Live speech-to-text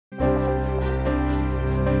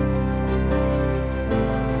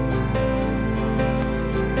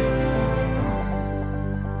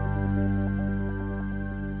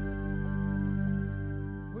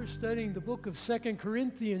studying the book of 2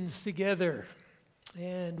 Corinthians together,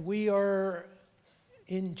 and we are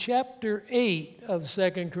in chapter 8 of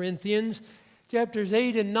 2 Corinthians. Chapters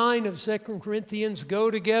 8 and 9 of 2 Corinthians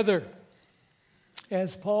go together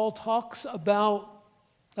as Paul talks about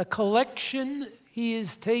a collection he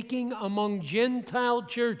is taking among Gentile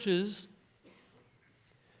churches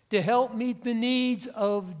to help meet the needs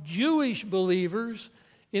of Jewish believers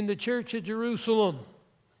in the church at Jerusalem.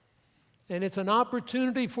 And it's an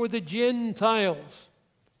opportunity for the Gentiles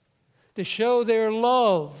to show their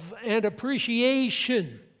love and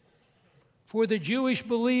appreciation for the Jewish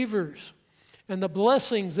believers and the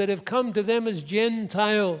blessings that have come to them as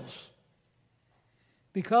Gentiles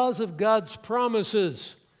because of God's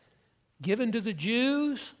promises given to the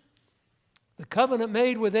Jews, the covenant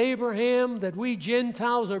made with Abraham that we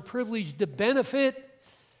Gentiles are privileged to benefit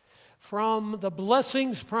from, the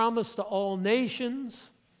blessings promised to all nations.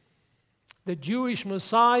 The Jewish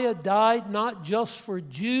Messiah died not just for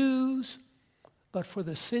Jews, but for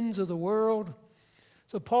the sins of the world.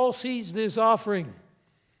 So Paul sees this offering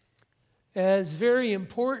as very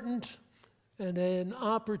important and an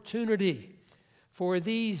opportunity for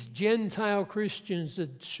these Gentile Christians to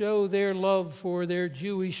show their love for their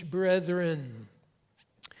Jewish brethren.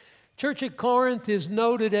 Church at Corinth is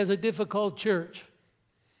noted as a difficult church.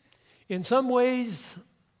 In some ways,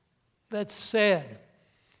 that's sad,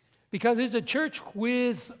 because it's a church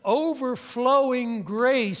with overflowing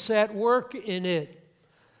grace at work in it.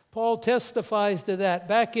 Paul testifies to that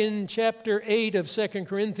back in chapter 8 of 2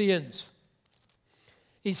 Corinthians.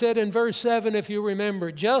 He said in verse 7, if you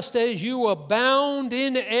remember, just as you abound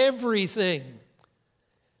in everything.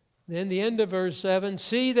 Then the end of verse 7,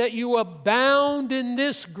 see that you abound in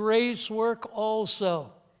this grace work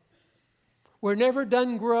also. We're never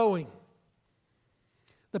done growing.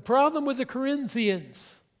 The problem with the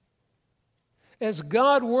Corinthians, as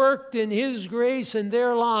God worked in His grace in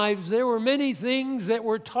their lives, there were many things that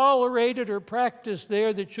were tolerated or practiced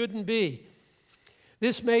there that shouldn't be.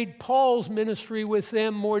 This made Paul's ministry with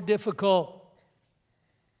them more difficult.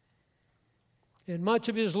 And much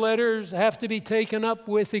of his letters have to be taken up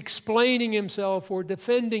with explaining himself or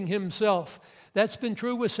defending himself. That's been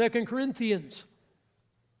true with 2 Corinthians.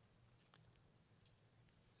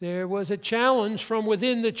 There was a challenge from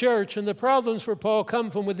within the church, and the problems for Paul come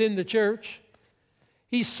from within the church.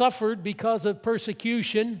 He suffered because of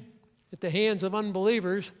persecution at the hands of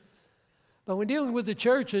unbelievers. But when dealing with the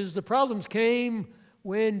churches, the problems came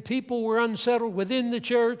when people were unsettled within the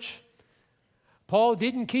church. Paul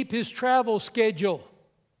didn't keep his travel schedule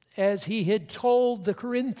as he had told the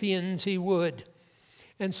Corinthians he would.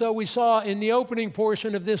 And so we saw in the opening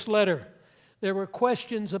portion of this letter, there were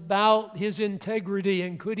questions about his integrity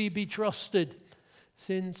and could he be trusted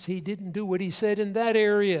since he didn't do what he said in that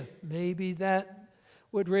area. Maybe that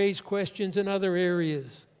would raise questions in other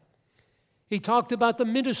areas. He talked about the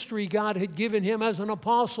ministry God had given him as an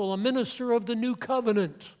apostle, a minister of the new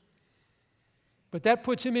covenant. But that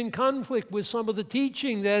puts him in conflict with some of the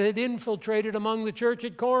teaching that had infiltrated among the church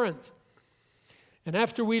at Corinth. And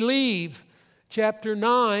after we leave chapter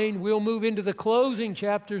 9, we'll move into the closing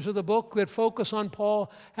chapters of the book that focus on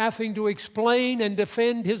Paul having to explain and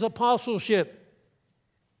defend his apostleship.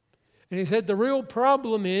 And he said the real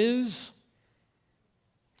problem is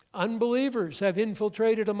unbelievers have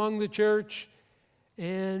infiltrated among the church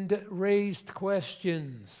and raised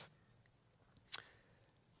questions.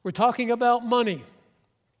 We're talking about money.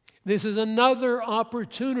 This is another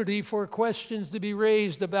opportunity for questions to be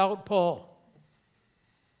raised about Paul.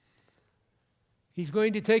 He's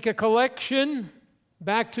going to take a collection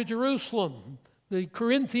back to Jerusalem. The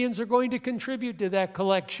Corinthians are going to contribute to that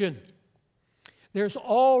collection. There's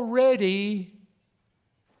already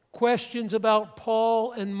questions about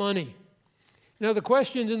Paul and money. Now, the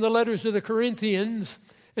questions in the letters to the Corinthians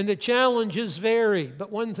and the challenges vary,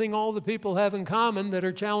 but one thing all the people have in common that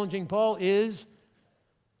are challenging Paul is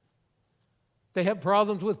they have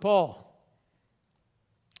problems with Paul.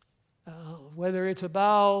 Whether it's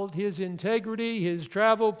about his integrity, his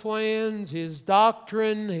travel plans, his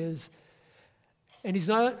doctrine, and he's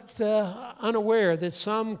not unaware that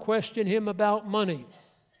some question him about money.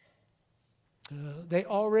 They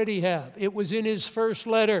already have. It was in his first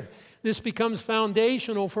letter. This becomes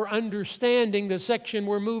foundational for understanding the section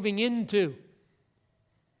we're moving into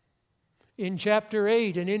in chapter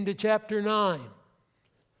 8 and into chapter 9.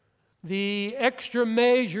 The extra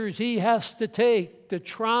measures he has to take to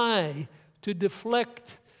try to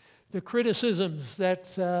deflect the criticisms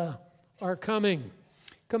that are coming.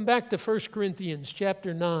 Come back to 1 Corinthians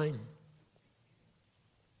chapter 9.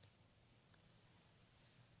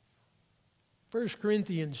 1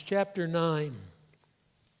 Corinthians chapter 9.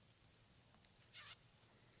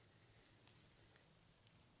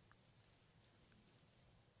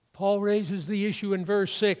 Paul raises the issue in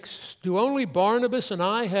verse 6. Do only Barnabas and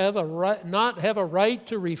I not have a right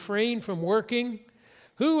to refrain from working?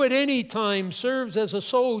 Who at any time serves as a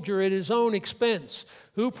soldier at his own expense?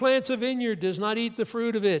 Who plants a vineyard does not eat the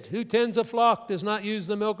fruit of it? Who tends a flock does not use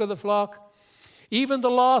the milk of the flock? Even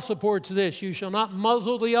the law supports this. You shall not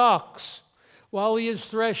muzzle the ox while he is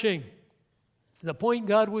threshing. The point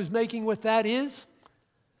God was making with that is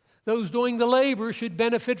those doing the labor should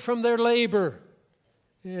benefit from their labor,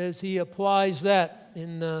 as he applies that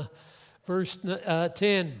in verse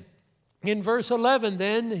 10. In verse 11,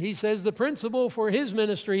 then, he says the principle for his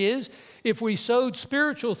ministry is, if we sowed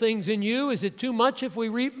spiritual things in you, is it too much if we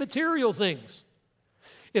reap material things?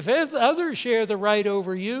 If others share the right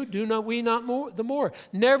over you, do not we not more, the more?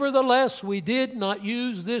 Nevertheless, we did not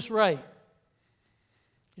use this right.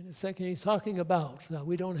 In a second, he's talking about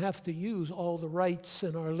we don't have to use all the rights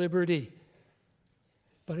in our liberty.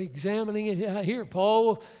 But examining it here,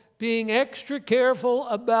 Paul being extra careful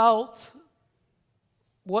about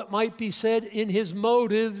what might be said in his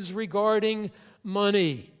motives regarding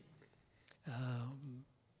money.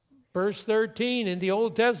 Verse 13, in the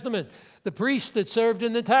Old Testament, the priests that served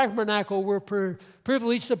in the tabernacle were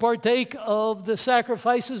privileged to partake of the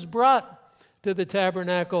sacrifices brought to the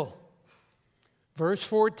tabernacle. Verse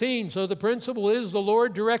 14, so the principle is the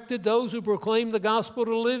Lord directed those who proclaim the gospel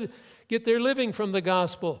to get their living from the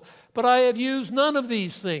gospel. But I have used none of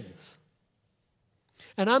these things.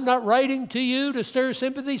 And I'm not writing to you to stir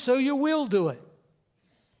sympathy so you will do it.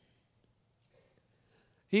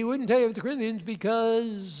 He wouldn't tell you the Corinthians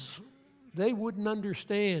because they wouldn't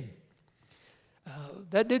understand.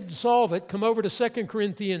 That didn't solve it. Come over to 2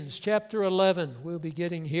 Corinthians chapter 11. We'll be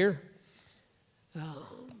getting here.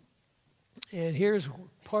 And here's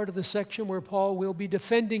part of the section where Paul will be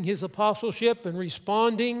defending his apostleship and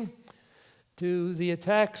responding to the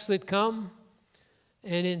attacks that come.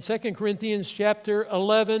 And in 2 Corinthians chapter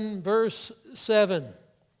 11, verse 7,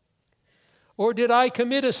 or did I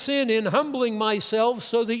commit a sin in humbling myself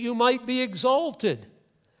so that you might be exalted?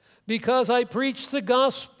 Because I preached the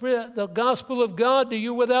gospel of God to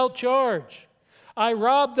you without charge. I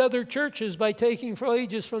robbed other churches by taking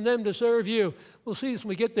wages from them to serve you. We'll see this when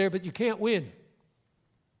we get there, but you can't win.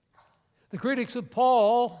 The critics of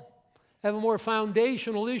Paul have a more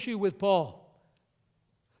foundational issue with Paul.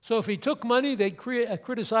 So if he took money, they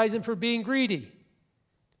criticize him for being greedy.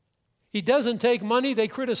 He doesn't take money, they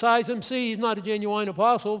criticize him. See, he's not a genuine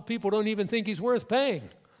apostle. People don't even think he's worth paying.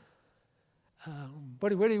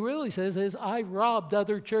 But what he really says is, I robbed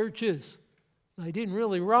other churches. I didn't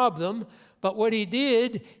really rob them, but what he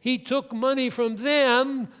did, he took money from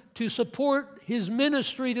them to support his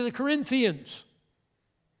ministry to the Corinthians.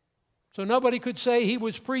 So nobody could say he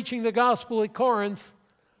was preaching the gospel at Corinth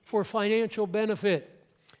for financial benefit.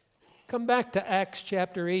 Come back to Acts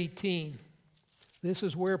chapter 18. This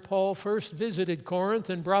is where Paul first visited Corinth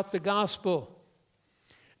and brought the gospel.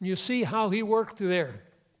 And you see how he worked there.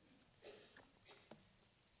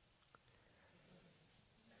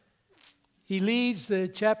 He leaves,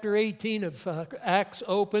 chapter 18 of Acts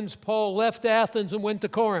opens. Paul left Athens and went to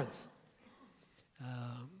Corinth.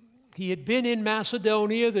 He had been in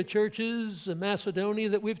Macedonia, the churches in Macedonia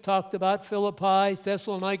that we've talked about, Philippi,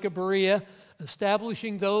 Thessalonica, Berea,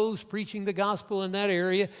 establishing those, preaching the gospel in that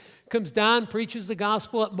area. Comes down, preaches the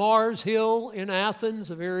gospel at Mars Hill in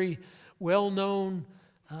Athens, a very well-known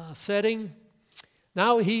setting.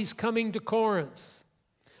 Now he's coming to Corinth.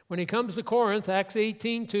 When he comes to Corinth, Acts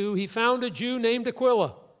 18:2, he found a Jew named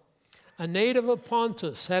Aquila, a native of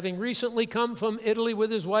Pontus, having recently come from Italy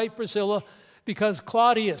with his wife Priscilla, because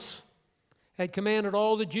Claudius had commanded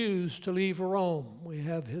all the Jews to leave Rome. We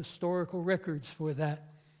have historical records for that.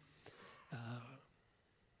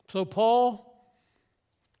 So Paul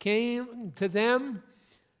came to them,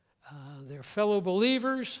 their fellow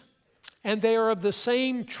believers, and they are of the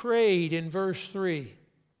same trade in verse 3.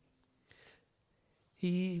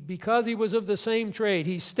 Because he was of the same trade,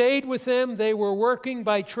 he stayed with them. They were working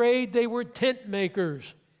by trade. They were tent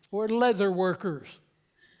makers or leather workers.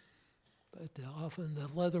 But often the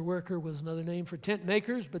leather worker was another name for tent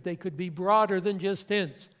makers, but they could be broader than just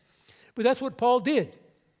tents. But that's what Paul did.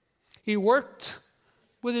 He worked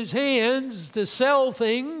with his hands to sell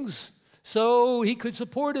things so he could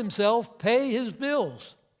support himself, pay his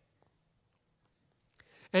bills.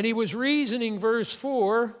 And he was reasoning, verse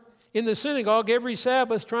 4, in the synagogue every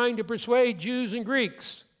Sabbath, trying to persuade Jews and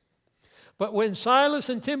Greeks. But when Silas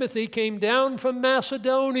and Timothy came down from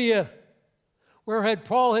Macedonia, where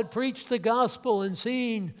Paul had preached the gospel and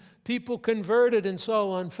seen people converted and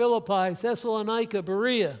so on, Philippi, Thessalonica,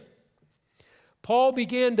 Berea, Paul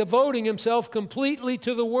began devoting himself completely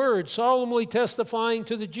to the Word, solemnly testifying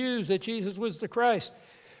to the Jews that Jesus was the Christ.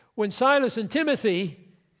 When Silas and Timothy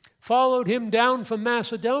followed him down from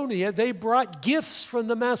Macedonia, they brought gifts from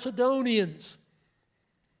the Macedonians.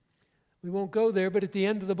 We won't go there, but at the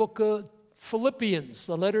end of the book of Philippians,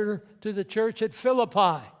 the letter to the church at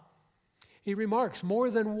Philippi, he remarks, more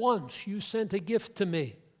than once you sent a gift to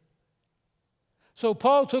me. So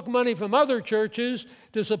Paul took money from other churches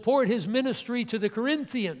to support his ministry to the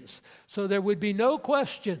Corinthians, so there would be no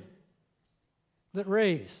question that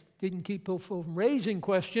raised. Didn't keep people from raising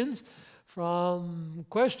questions, from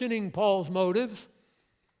questioning Paul's motives,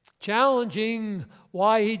 challenging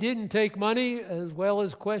why he didn't take money, as well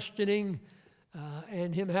as questioning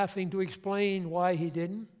and him having to explain why he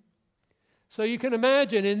didn't. So you can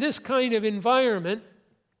imagine in this kind of environment,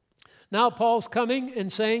 now Paul's coming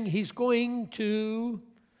and saying he's going to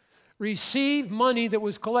receive money that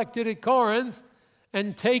was collected at Corinth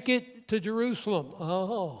and take it to Jerusalem.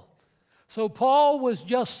 Oh. So Paul was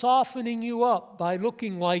just softening you up by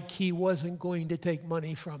looking like he wasn't going to take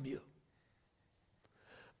money from you.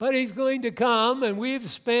 But he's going to come, and we've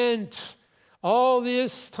spent all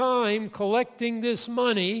this time collecting this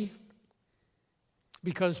money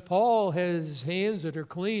because Paul has hands that are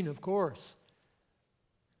clean, of course.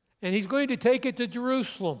 And he's going to take it to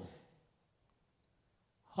Jerusalem.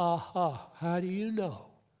 How do you know?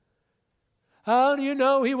 How do you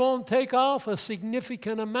know he won't take off a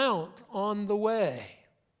significant amount on the way?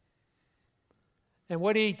 And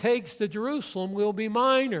what he takes to Jerusalem will be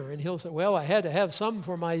minor. And he'll say, well, I had to have some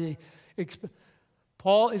for my expense.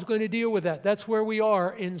 Paul is going to deal with that. That's where we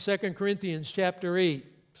are in 2 Corinthians chapter 8.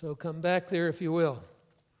 So come back there if you will.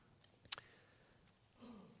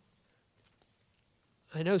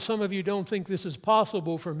 I know some of you don't think this is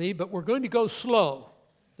possible for me, but we're going to go slow.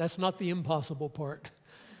 That's not the impossible part.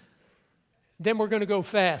 Then we're going to go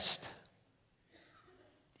fast.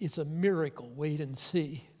 It's a miracle. Wait and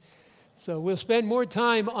see. So we'll spend more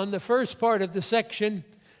time on the first part of the section.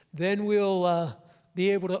 Then we'll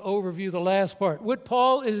be able to overview the last part. What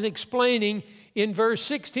Paul is explaining in verse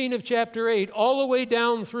 16 of chapter 8, all the way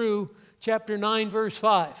down through chapter 9, verse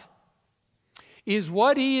 5. Is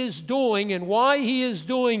what he is doing and why he is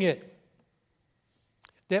doing it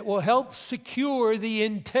that will help secure the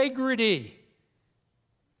integrity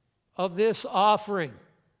of this offering.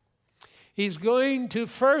 He's going to,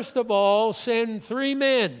 first of all, send 3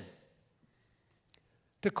 men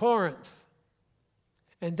to Corinth.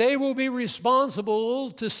 And they will be responsible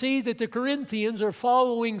to see that the Corinthians are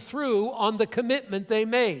following through on the commitment they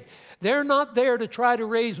made. They're not there to try to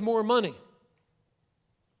raise more money.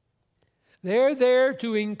 They're there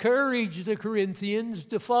to encourage the Corinthians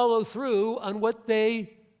to follow through on what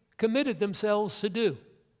they committed themselves to do.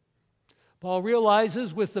 Paul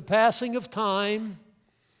realizes with the passing of time,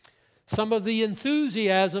 some of the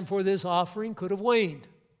enthusiasm for this offering could have waned.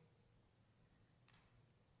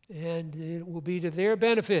 And it will be to their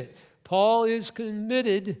benefit. Paul is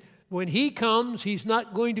committed. When he comes, he's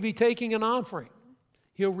not going to be taking an offering.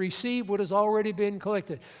 He'll receive what has already been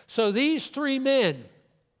collected. So these 3 men,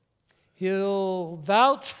 he'll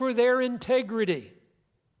vouch for their integrity,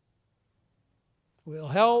 will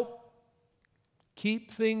help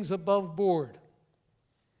keep things above board.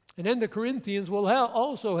 And then the Corinthians will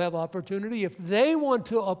also have opportunity, if they want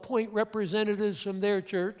to appoint representatives from their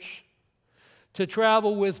church to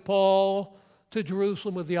travel with Paul to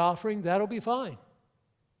Jerusalem with the offering, that'll be fine.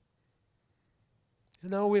 You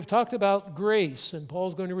know, we've talked about grace, and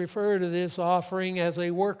Paul's going to refer to this offering as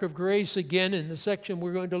a work of grace again in the section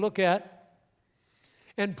we're going to look at.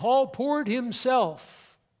 And Paul poured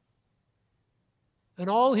himself and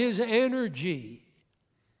all his energy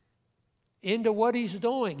into what he's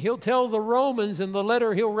doing. He'll tell the Romans in the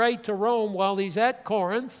letter he'll write to Rome while he's at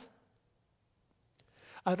Corinth,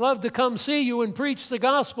 I'd love to come see you and preach the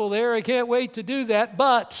gospel there. I can't wait to do that,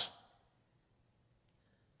 but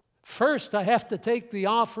first, I have to take the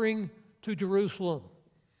offering to Jerusalem.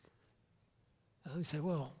 I say,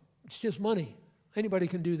 well, it's just money. Anybody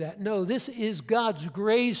can do that. No, this is God's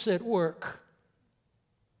grace at work.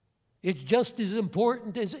 It's just as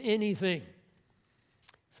important as anything.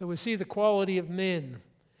 So we see the quality of men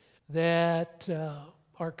that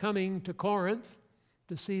are coming to Corinth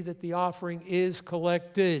to see that the offering is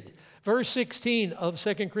collected. Verse 16 of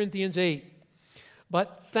 2 Corinthians 8.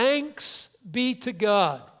 But thanks be to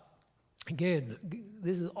God. Again,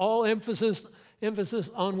 this is all emphasis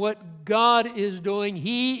on what God is doing.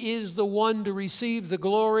 He is the one to receive the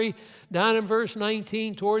glory. Down in verse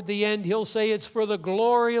 19, toward the end, he'll say it's for the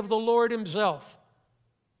glory of the Lord himself.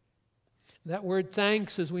 That word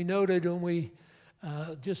thanks, as we noted when we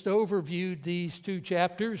just overviewed these two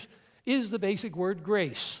chapters, is the basic word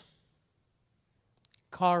grace.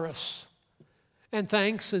 Charis. And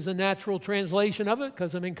thanks is a natural translation of it,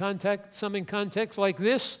 because I'm in context like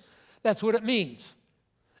this, that's what it means.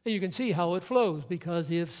 And you can see how it flows,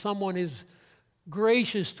 because if someone is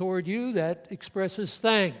gracious toward you, that expresses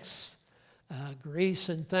thanks. Grace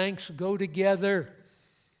and thanks go together.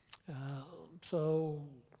 So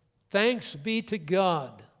thanks be to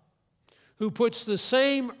God, who puts the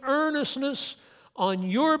same earnestness on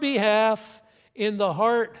your behalf in the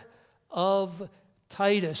heart of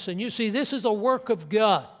Titus. And you see, this is a work of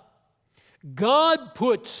God. God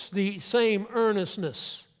puts the same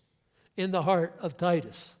earnestness in the heart of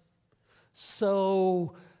Titus.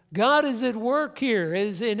 So God is at work here,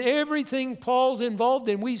 as in everything Paul's involved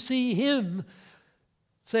in. We see him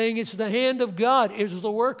saying it's the hand of God, it's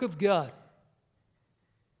the work of God.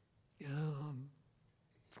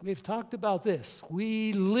 We've talked about this.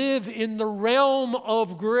 We live in the realm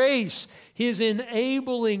of grace, his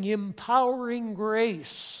enabling, empowering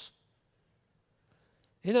grace.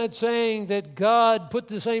 He's not saying that God put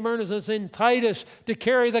the same earnestness in Titus to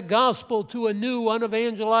carry the gospel to a new,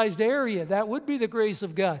 unevangelized area. That would be the grace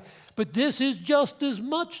of God. But this is just as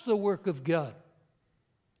much the work of God.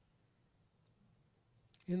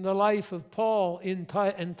 In the life of Paul and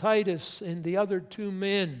Titus and the other two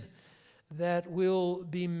men that will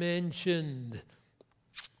be mentioned,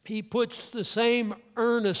 he puts the same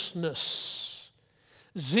earnestness,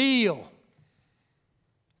 zeal,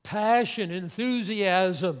 passion,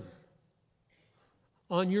 enthusiasm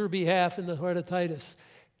on your behalf in the heart of Titus.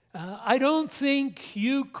 I don't think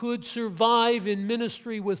you could survive in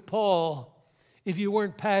ministry with Paul if you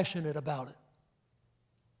weren't passionate about it.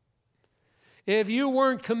 If you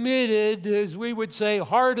weren't committed, as we would say,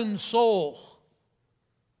 heart and soul.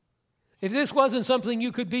 If this wasn't something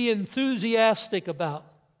you could be enthusiastic about,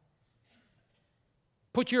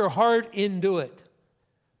 put your heart into it.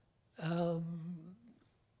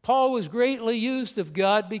 Paul was greatly used of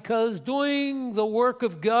God because doing the work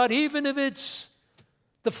of God, even if it's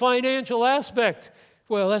the financial aspect,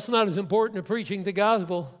 well, that's not as important as preaching the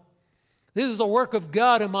gospel. This is the work of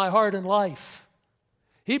God in my heart and life.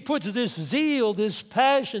 He puts this zeal, this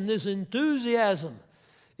passion, this enthusiasm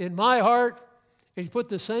in my heart. He's put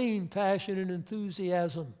the same passion and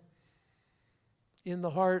enthusiasm in the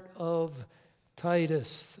heart of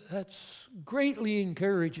Titus. That's greatly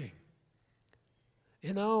encouraging.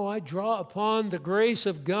 You know, I draw upon the grace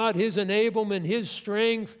of God, his enablement, his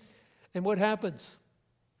strength, and what happens?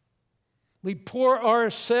 We pour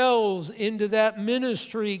ourselves into that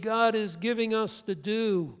ministry God is giving us to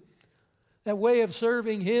do, that way of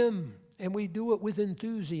serving him, and we do it with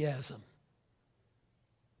enthusiasm.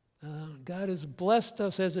 God has blessed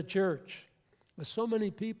us as a church with so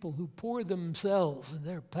many people who pour themselves and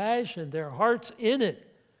their passion, their hearts in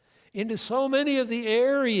it, into so many of the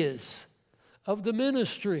areas of the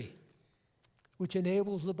ministry, which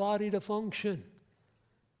enables the body to function.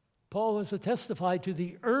 Paul has to testify to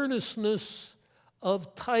the earnestness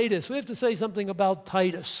of Titus. We have to say something about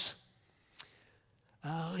Titus.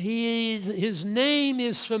 His name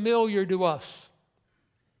is familiar to us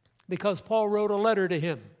because Paul wrote a letter to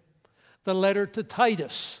him, the letter to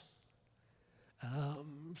Titus.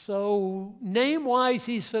 So name-wise,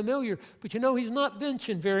 he's familiar, but you know, he's not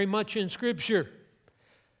mentioned very much in Scripture.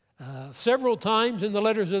 Several times in the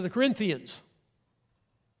letters of the Corinthians.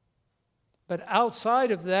 But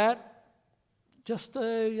outside of that, just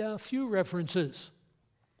a few references.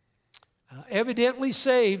 Evidently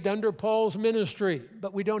saved under Paul's ministry,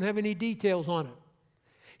 but we don't have any details on it.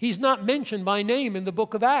 He's not mentioned by name in the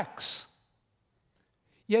book of Acts.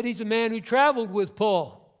 Yet he's a man who traveled with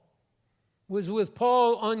Paul, was with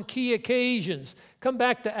Paul on key occasions. Come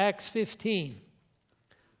back to Acts 15.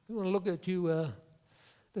 I want to look at you a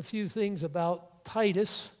few things about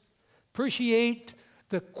Titus. Appreciate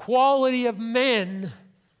the quality of men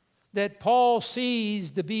that Paul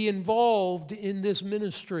sees to be involved in this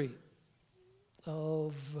ministry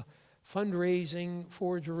of fundraising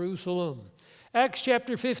for Jerusalem. Acts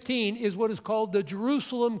chapter 15 is what is called the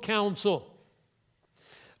Jerusalem Council,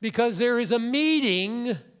 because there is a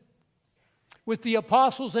meeting with the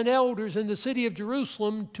apostles and elders in the city of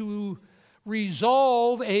Jerusalem to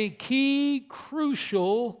resolve a key,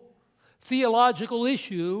 crucial theological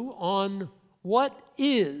issue on what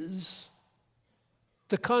is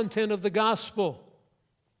the content of the gospel.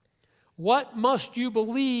 What must you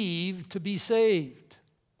believe to be saved?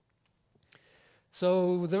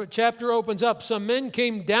 So the chapter opens up. Some men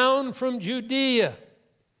came down from Judea.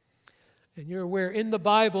 And you're aware, in the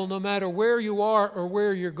Bible, no matter where you are or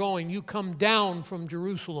where you're going, you come down from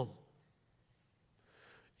Jerusalem.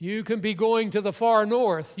 You can be going to the far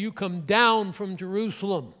north. You come down from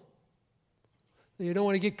Jerusalem. You don't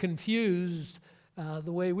want to get confused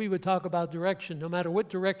the way we would talk about direction. No matter what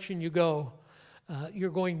direction you go, you're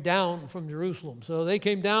going down from Jerusalem. So they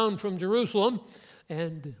came down from Jerusalem,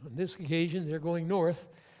 and on this occasion, they're going north.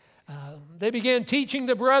 They began teaching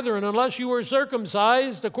the brethren, unless you are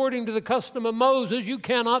circumcised according to the custom of Moses, you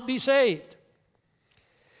cannot be saved.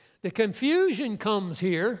 The confusion comes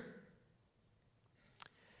here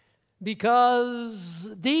because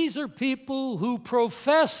these are people who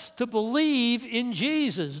profess to believe in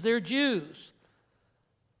Jesus. They're Jews.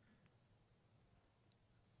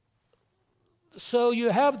 So you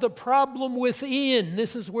have the problem within.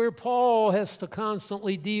 This is where Paul has to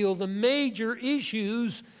constantly deal. The major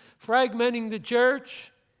issues fragmenting the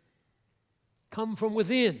church come from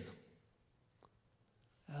within.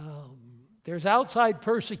 There's outside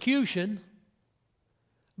persecution,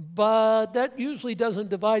 but that usually doesn't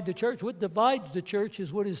divide the church. What divides the church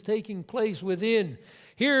is what is taking place within.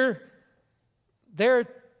 Here, they're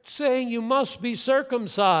saying you must be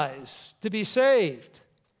circumcised to be saved.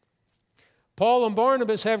 Paul and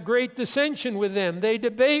Barnabas have great dissension with them. They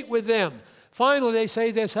debate with them. Finally, they say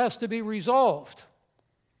this has to be resolved.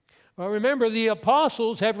 Well, remember, the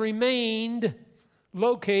apostles have remained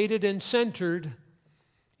located and centered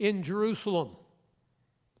in Jerusalem.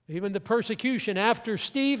 Even the persecution after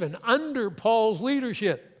Stephen, under Paul's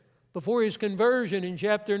leadership, before his conversion in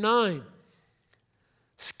chapter 9,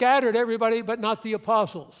 scattered everybody but not the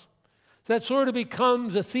apostles. So that sort of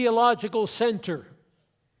becomes a theological center.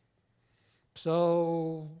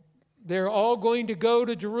 So they're all going to go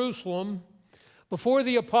to Jerusalem before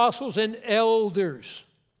the apostles and elders.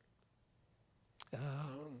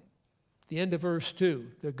 The end of verse 2.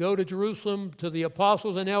 They go to Jerusalem to the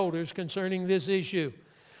apostles and elders concerning this issue.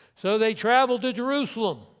 So they travel to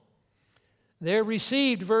Jerusalem. They're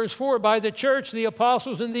received, verse 4, by the church, the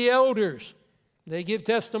apostles and the elders. They give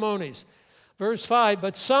testimonies. Verse 5,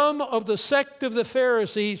 but some of the sect of the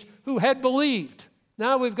Pharisees who had believed.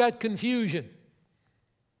 Now we've got confusion.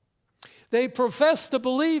 They profess to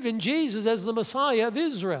believe in Jesus as the Messiah of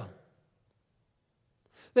Israel.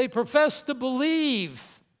 They profess to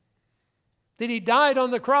believe that he died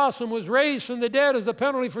on the cross and was raised from the dead as the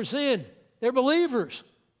penalty for sin. They're believers.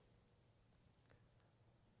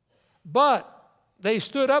 But they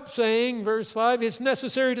stood up saying, verse 5, it's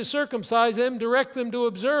necessary to circumcise them, direct them to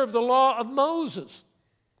observe the law of Moses.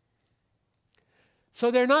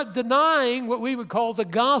 So they're not denying what we would call the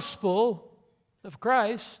gospel of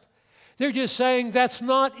Christ. They're just saying that's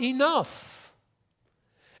not enough.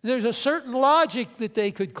 There's a certain logic that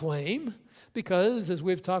they could claim because, as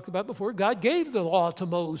we've talked about before, God gave the law to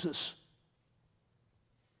Moses.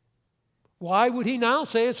 Why would he now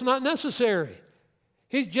say it's not necessary?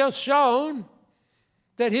 He's just shown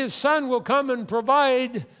that his Son will come and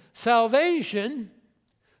provide salvation,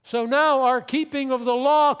 so now our keeping of the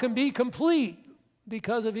law can be complete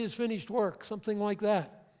because of his finished work, something like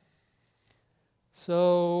that.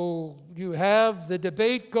 So you have the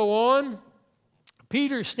debate go on.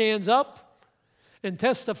 Peter stands up and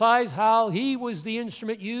testifies how he was the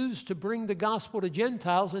instrument used to bring the gospel to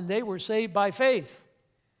Gentiles, and they were saved by faith,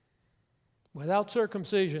 without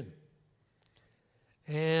circumcision.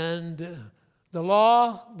 And the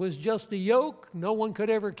law was just a yoke. No one could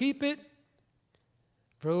ever keep it.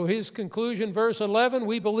 For his conclusion, verse 11,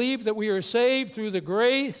 we believe that we are saved through the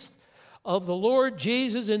grace of the Lord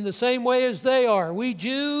Jesus in the same way as they are. We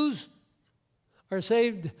Jews are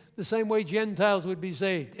saved the same way Gentiles would be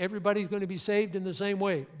saved. Everybody's going to be saved in the same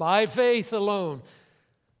way, by faith alone,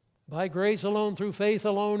 by grace alone, through faith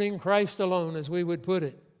alone, in Christ alone, as we would put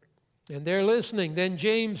it. And they're listening. Then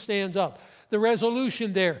James stands up. The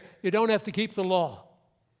resolution there, you don't have to keep the law.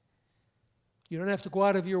 You don't have to go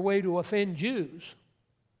out of your way to offend Jews.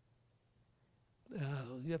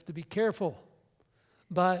 You have to be careful.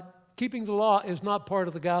 But keeping the law is not part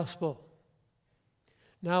of the gospel.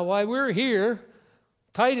 Now, while we're here,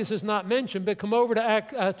 Titus is not mentioned, but come over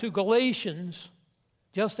to Galatians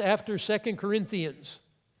just after 2 Corinthians.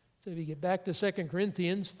 So if you get back to 2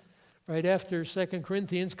 Corinthians, right after 2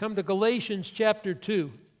 Corinthians, come to Galatians chapter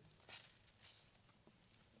 2.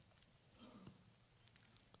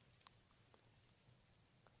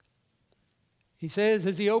 He says,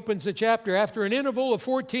 as he opens the chapter, after an interval of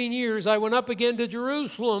 14 years, I went up again to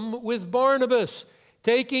Jerusalem with Barnabas,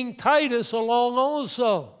 taking Titus along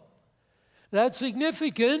also. That's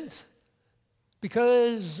significant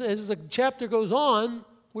because as the chapter goes on,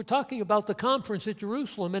 we're talking about the conference at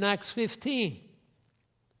Jerusalem in Acts 15. It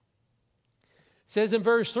says in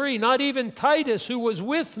verse 3, not even Titus, who was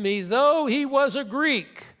with me, though he was a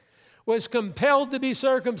Greek, was compelled to be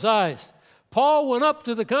circumcised. Paul went up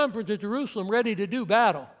to the conference at Jerusalem ready to do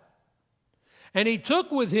battle. And he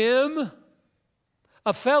took with him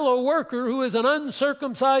a fellow worker who is an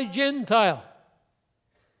uncircumcised Gentile.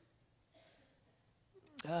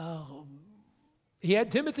 He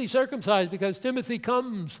had Timothy circumcised because Timothy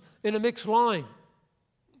comes in a mixed line.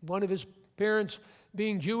 One of his parents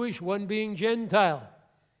being Jewish, one being Gentile.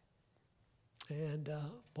 And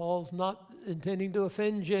Paul's not intending to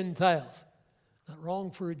offend Gentiles. Not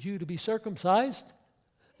wrong for a Jew to be circumcised.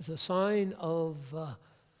 It's a sign of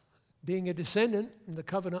being a descendant in the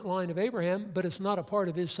covenant line of Abraham, but it's not a part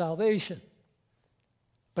of his salvation.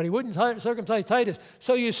 But he wouldn't circumcise Titus.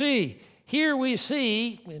 So you see, here we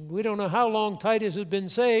see, and we don't know how long Titus has been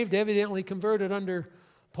saved, evidently converted under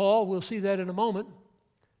Paul. We'll see that in a moment.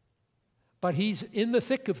 But he's in the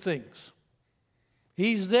thick of things.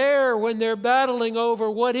 He's there when they're battling over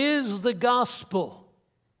what is the gospel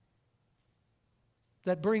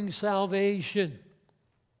that brings salvation.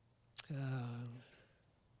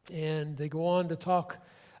 And they go on to talk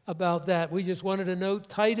about that. We just wanted to note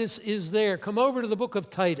Titus is there. Come over to the book of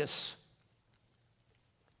Titus.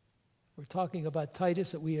 We're talking about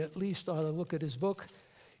Titus, that we at least ought to look at his book.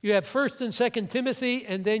 You have 1st and 2nd Timothy,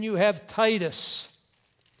 and then you have Titus.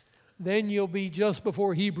 Then you'll be just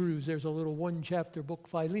before Hebrews. There's a little one-chapter book,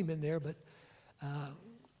 Philemon, there, but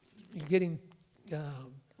you're getting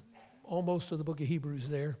almost to the book of Hebrews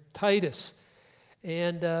there. Titus.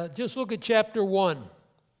 And just look at chapter 1.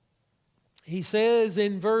 He says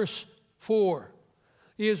in verse 4,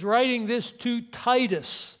 he is writing this to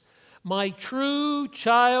Titus, my true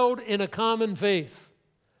child in a common faith.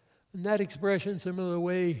 And that expression, similar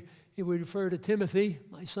way he would refer to Timothy,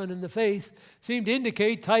 my son in the faith, seemed to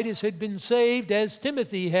indicate Titus had been saved as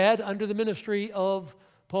Timothy had under the ministry of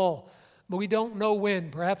Paul. But we don't know when,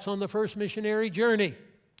 perhaps on the first missionary journey,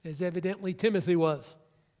 as evidently Timothy was.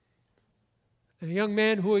 And a young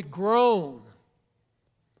man who had grown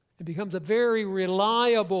and becomes a very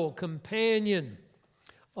reliable companion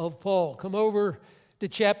of Paul. Come over to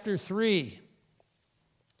chapter 3,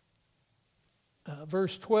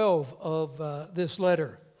 verse 12 of this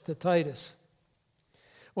letter to Titus.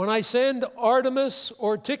 When I send Artemas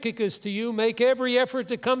or Tychicus to you, make every effort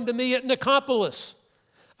to come to me at Nicopolis.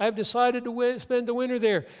 I've decided to spend the winter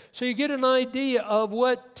there. So you get an idea of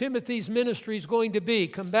what Timothy's ministry is going to be.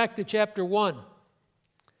 Come back to chapter 1,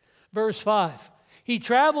 verse 5. He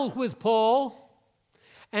travels with Paul,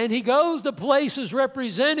 and he goes to places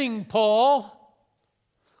representing Paul,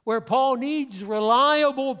 where Paul needs a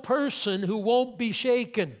reliable person who won't be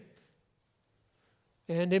shaken.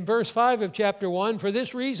 And in verse 5 of chapter 1, for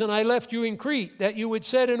this reason I left you in Crete, that you would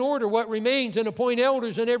set in order what remains and appoint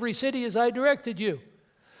elders in every city as I directed you.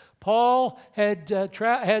 Paul had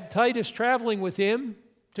Titus traveling with him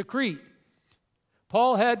to Crete.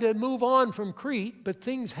 Paul had to move on from Crete, but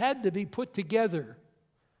things had to be put together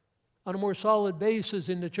on a more solid basis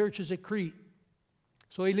in the churches at Crete.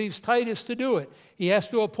 So he leaves Titus to do it. He has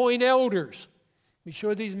to appoint elders. Be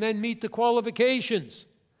sure these men meet the qualifications.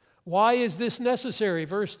 Why is this necessary?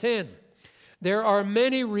 Verse 10. There are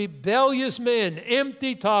many rebellious men,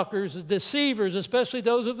 empty talkers, deceivers, especially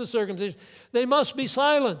those of the circumcision. They must be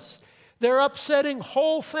silenced. They're upsetting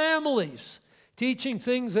whole families, teaching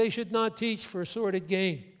things they should not teach for sordid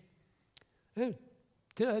gain.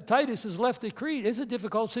 Titus is left at Crete. It's a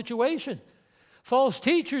difficult situation. False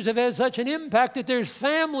teachers have had such an impact that there's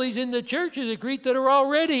families in the churches at Crete that are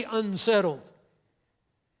already unsettled.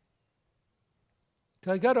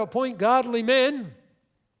 So I've got to appoint godly men,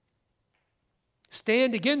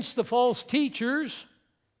 stand against the false teachers,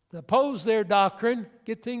 oppose their doctrine,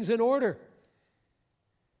 get things in order.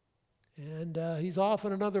 And he's off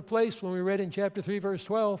in another place when we read in chapter 3, verse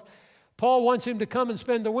 12. Paul wants him to come and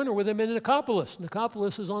spend the winter with him in Nicopolis.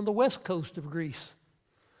 Nicopolis is on the west coast of Greece.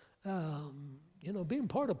 Being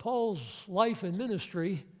part of Paul's life and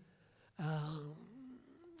ministry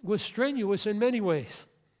was strenuous in many ways.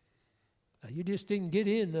 You just didn't get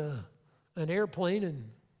in an airplane and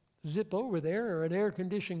zip over there, or an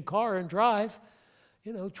air-conditioned car and drive.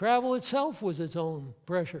 Travel itself was its own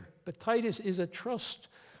pressure. But Titus is a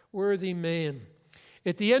trustworthy man.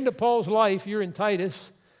 At the end of Paul's life, you're in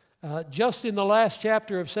Titus, just in the last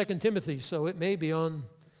chapter of 2 Timothy, so it may be on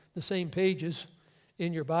the same pages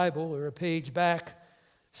in your Bible or a page back.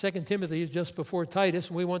 2 Timothy is just before Titus,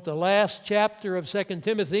 and we want the last chapter of 2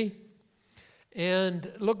 Timothy.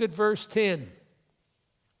 And look at verse 10.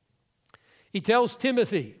 He tells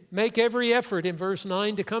Timothy, make every effort, in verse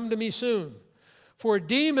 9, to come to me soon. For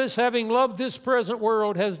Demas, having loved this present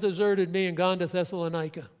world, has deserted me and gone to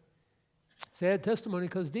Thessalonica. Sad testimony,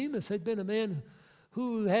 because Demas had been a man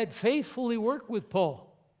who had faithfully worked with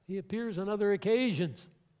Paul. He appears on other occasions.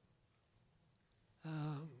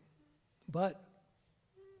 But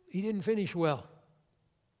he didn't finish well.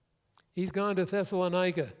 He's gone to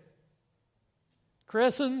Thessalonica.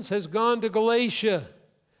 Crescens has gone to Galatia.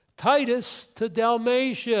 Titus to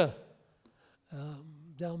Dalmatia.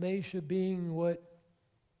 Dalmatia being what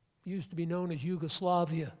used to be known as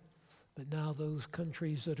Yugoslavia, but now those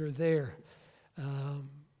countries that are there.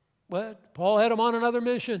 But Paul had him on another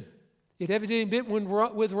mission. He'd evidently been in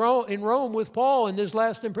Rome with Paul in his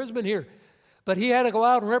last imprisonment here. But he had to go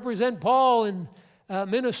out and represent Paul and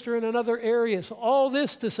minister in another area. So all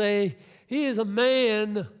this to say, he is a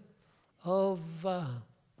man of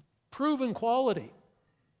proven quality,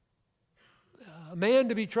 a man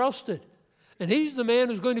to be trusted. And he's the man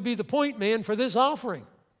who's going to be the point man for this offering.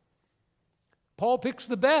 Paul picks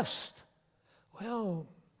the best. Well,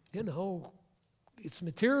 you know, it's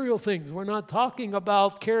material things. We're not talking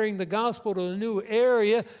about carrying the gospel to a new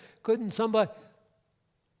area. Couldn't somebody...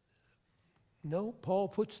 No, Paul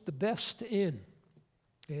puts the best in.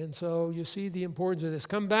 And so you see the importance of this.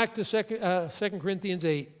 Come back to 2 Corinthians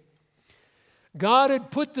 8. God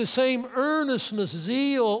had put the same earnestness,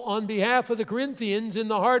 zeal on behalf of the Corinthians in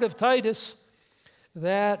the heart of Titus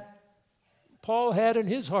that Paul had in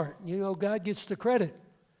his heart. You know, God gets the credit.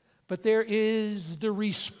 But there is the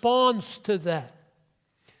response to that.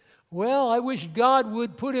 Well, I wish God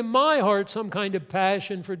would put in my heart some kind of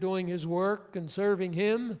passion for doing His work and serving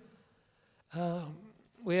Him.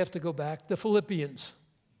 We have to go back to Philippians.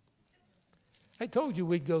 I told you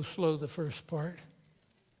we'd go slow the first part.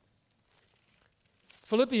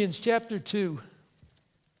 Philippians chapter 2,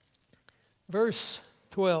 verse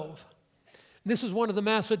 12. This is one of the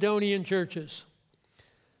Macedonian churches.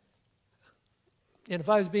 And if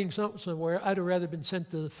I was being sent somewhere, I'd have rather been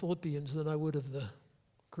sent to the Philippians than I would of the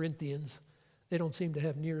Corinthians. They don't seem to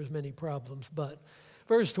have near as many problems. But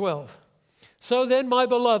verse 12. So then, my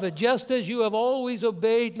beloved, just as you have always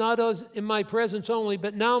obeyed, not as in my presence only,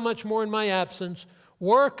 but now much more in my absence,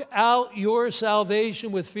 work out your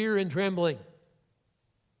salvation with fear and trembling.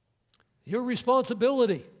 Your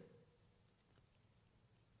responsibility.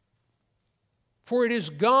 For it is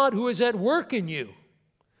God who is at work in you,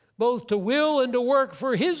 both to will and to work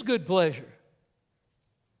for His good pleasure.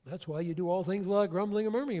 That's why you do all things without grumbling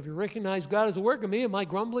or murmuring. If you recognize God is at work in me, am I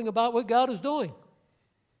grumbling about what God is doing?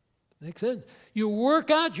 Makes sense. You work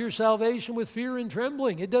out your salvation with fear and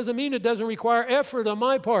trembling. It doesn't mean it doesn't require effort on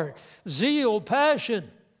my part. Zeal, passion.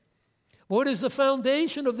 What is the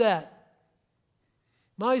foundation of that?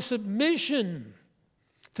 My submission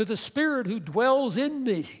to the Spirit who dwells in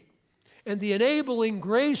me and the enabling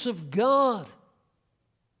grace of God.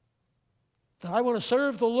 That I want to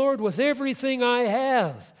serve the Lord with everything I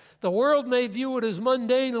have. The world may view it as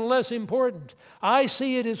mundane and less important. I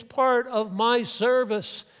see it as part of my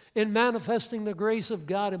service in manifesting the grace of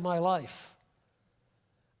God in my life.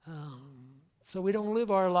 So we don't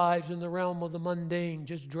live our lives in the realm of the mundane,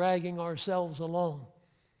 just dragging ourselves along.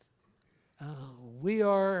 We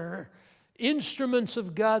are instruments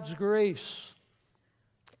of God's grace,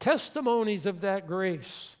 testimonies of that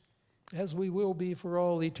grace, as we will be for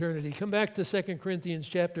all eternity. Come back to 2 Corinthians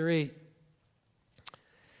chapter 8.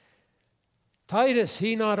 Titus,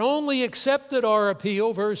 he not only accepted our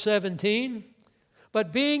appeal, verse 17,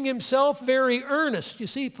 but being himself very earnest. You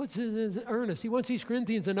see, he puts it as earnest. He wants these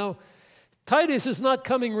Corinthians to know Titus is not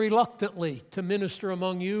coming reluctantly to minister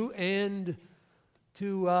among you and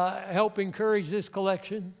to help encourage this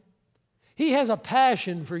collection. He has a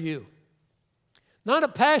passion for you. Not a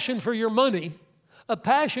passion for your money, a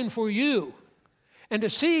passion for you. And to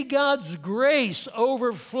see God's grace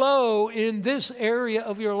overflow in this area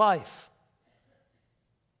of your life.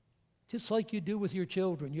 Just like you do with your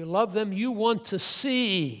children. You love them, you want to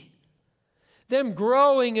see them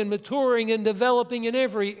growing and maturing and developing in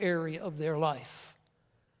every area of their life.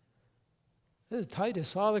 Titus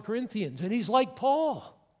saw the Corinthians, and he's like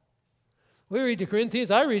Paul. We read the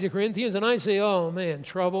Corinthians, I read the Corinthians, and I say, oh man,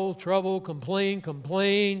 trouble, trouble,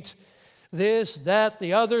 complaint, this, that,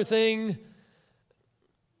 the other thing.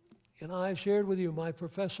 And I've shared with you, my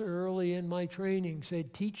professor early in my training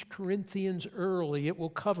said, teach Corinthians early. It will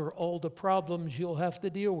cover all the problems you'll have to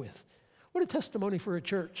deal with. What a testimony for a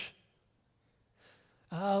church.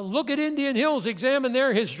 Look at Indian Hills, examine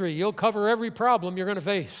their history. You'll cover every problem you're going to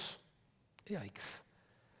face. Yikes.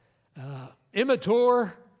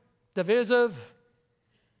 Immature, divisive,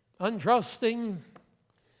 untrusting.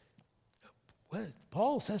 Well,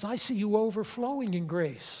 Paul says, I see you overflowing in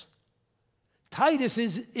grace. Titus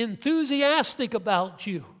is enthusiastic about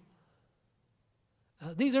you.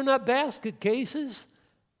 These are not basket cases.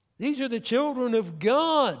 These are the children of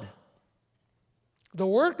God, the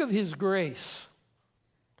work of His grace.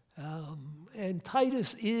 And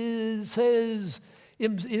Titus is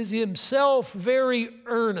himself very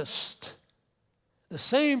earnest, the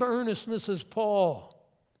same earnestness as Paul.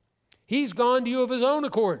 He's gone to you of his own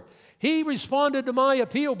accord. He responded to my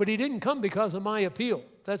appeal, but he didn't come because of my appeal.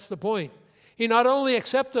 That's the point. He not only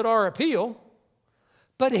accepted our appeal,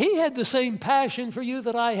 but he had the same passion for you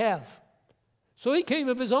that I have. So he came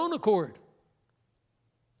of his own accord.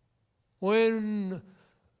 When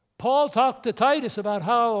Paul talked to Titus about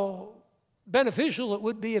how beneficial it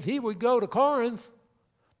would be if he would go to Corinth,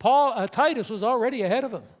 Titus was already ahead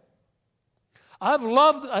of him. I'd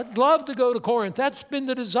love to go to Corinth. That's been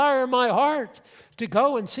the desire of my heart, to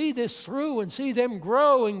go and see this through and see them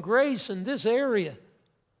grow in grace in this area.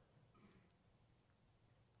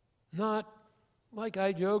 Not like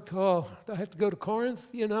I joked, oh, I have to go to Corinth,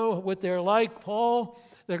 you know, what they're like, Paul.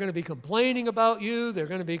 They're going to be complaining about you. They're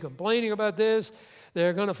going to be complaining about this.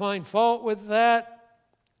 They're going to find fault with that.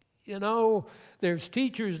 You know, there's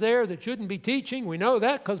teachers there that shouldn't be teaching. We know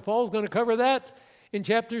that because Paul's going to cover that in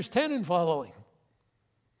chapters 10 and following.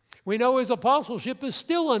 We know his apostleship is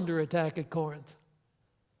still under attack at Corinth.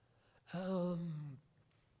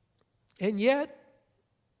 And yet,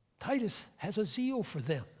 Titus has a zeal for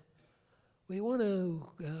them. We want to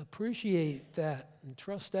appreciate that and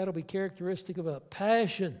trust that'll be characteristic of a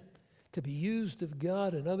passion to be used of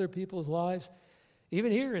God in other people's lives,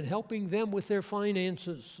 even here in helping them with their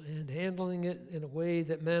finances and handling it in a way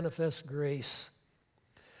that manifests grace.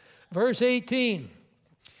 Verse 18,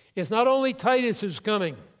 it's not only Titus who's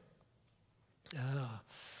coming.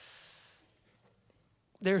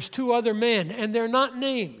 There's two other men, and they're not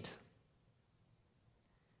named.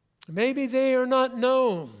 Maybe they are not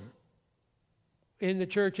known in the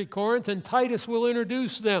church at Corinth, and Titus will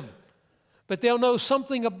introduce them. But they'll know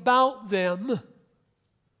something about them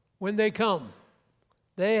when they come.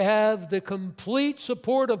 They have the complete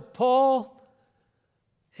support of Paul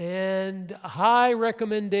and high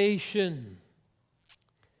recommendation.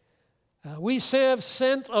 We have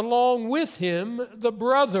sent along with him the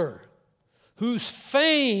brother whose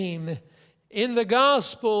fame in the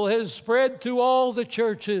gospel has spread to all the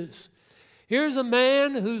churches. Here's a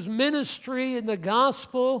man whose ministry in the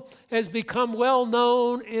gospel has become well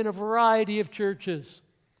known in a variety of churches.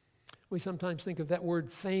 We sometimes think of that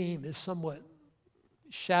word fame as somewhat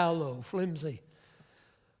shallow, flimsy.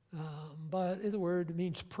 But the word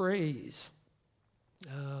means praise.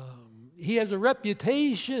 He has a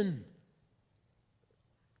reputation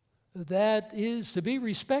that is to be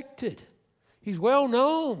respected. He's well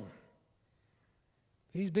known.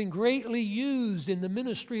 He's been greatly used in the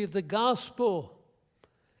ministry of the gospel.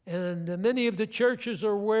 And many of the churches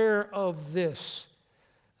are aware of this.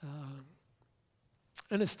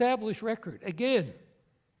 An established record. Again,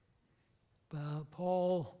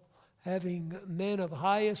 Paul having men of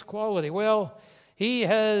highest quality. Well, he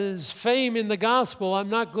has fame in the gospel. I'm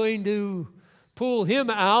not going to pull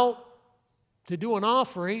him out to do an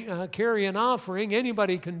offering, carry an offering.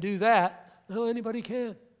 Anybody can do that. No, anybody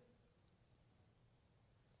can.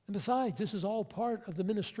 And besides, this is all part of the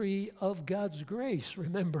ministry of God's grace,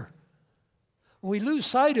 remember. When we lose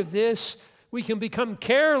sight of this, we can become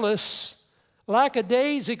careless,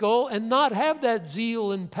 lackadaisical, and not have that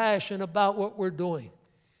zeal and passion about what we're doing.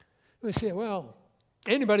 We say, well,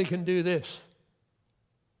 anybody can do this.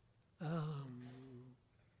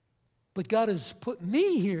 But God has put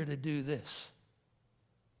me here to do this.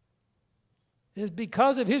 It's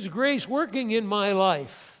because of His grace working in my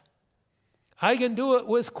life. I can do it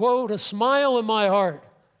with, quote, a smile in my heart,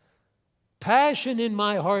 passion in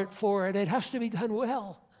my heart for it. It has to be done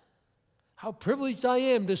well. How privileged I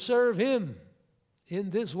am to serve Him in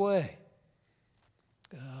this way.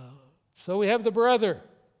 So we have the brother.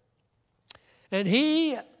 And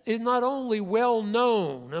he is not only well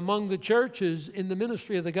known among the churches in the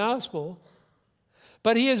ministry of the gospel,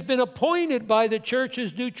 but he has been appointed by the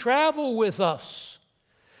churches to travel with us.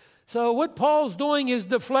 So what Paul's doing is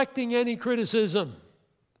deflecting any criticism.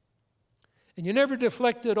 And you never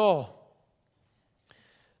deflect at all.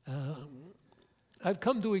 I've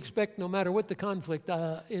come to expect no matter what the conflict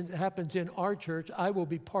happens in our church, I will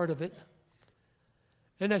be part of it.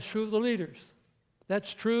 And that's true of the leaders.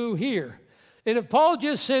 That's true here. And if Paul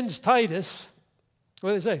just sends Titus,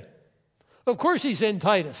 what do they say? Of course he sends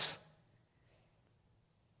Titus.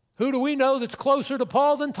 Who do we know that's closer to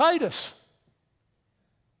Paul than Titus?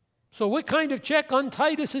 So what kind of check on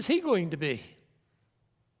Titus is he going to be?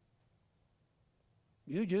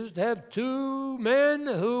 You just have two men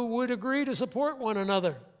who would agree to support one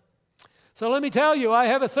another. So let me tell you, I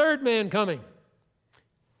have a third man coming.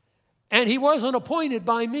 And he wasn't appointed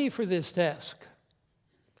by me for this task.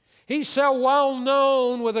 He's so well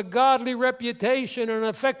known with a godly reputation and an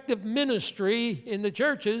effective ministry in the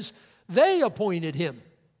churches, they appointed him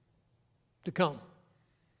to come.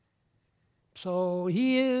 So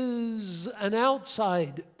he is an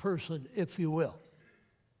outside person, if you will.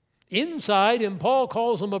 Inside, and Paul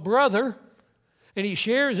calls him a brother, and he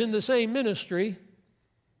shares in the same ministry,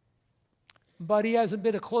 but he hasn't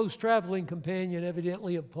been a close traveling companion,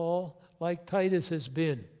 evidently, of Paul, like Titus has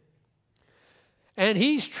been. And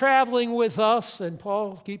he's traveling with us, and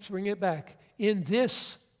Paul keeps bringing it back, in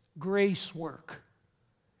this grace work.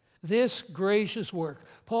 This gracious work.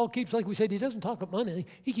 Paul keeps, like we said, he doesn't talk about money.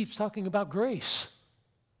 He keeps talking about grace.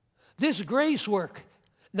 This grace work.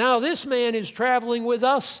 Now, this man is traveling with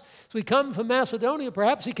us. So we come from Macedonia.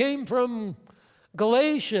 Perhaps he came from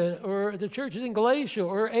Galatia, or the churches in Galatia,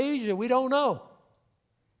 or Asia. We don't know.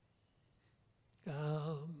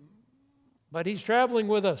 But he's traveling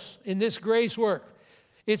with us in this grace work.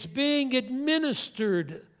 It's being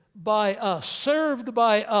administered by us, served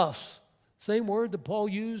by us. Same word that Paul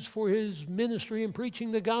used for his ministry in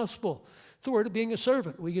preaching the gospel. It's the word of being a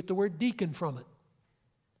servant. We get the word deacon from it.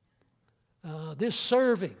 This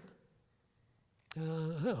serving.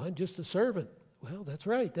 I'm just a servant. Well, that's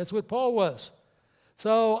right. That's what Paul was.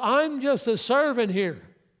 So I'm just a servant here.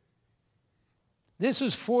 This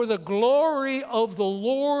is for the glory of the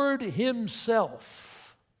Lord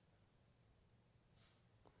himself.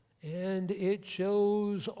 And it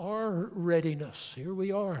shows our readiness. Here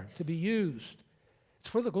we are to be used. It's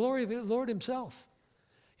for the glory of the Lord himself.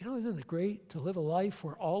 You know, isn't it great to live a life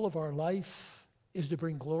where all of our life is to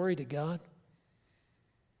bring glory to God?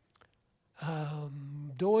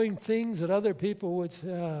 Doing things that other people would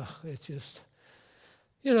say, it's just,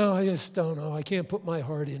 I just don't know. I can't put my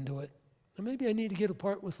heart into it. And maybe I need to get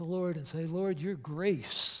apart with the Lord and say, Lord, your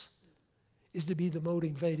grace is to be the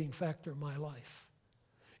motivating factor of my life.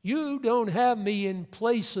 You don't have me in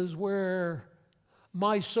places where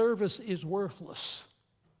my service is worthless.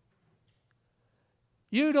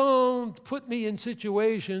 You don't put me in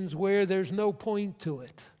situations where there's no point to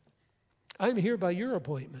it. I'm here by your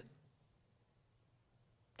appointment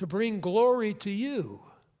to bring glory to you.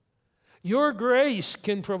 Your grace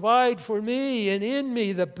can provide for me and in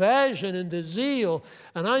me the passion and the zeal,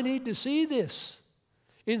 and I need to see this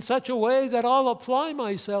in such a way that I'll apply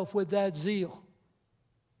myself with that zeal.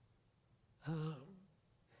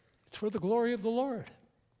 It's for the glory of the Lord.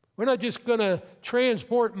 We're not just going to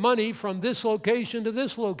transport money from this location to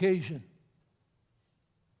this location.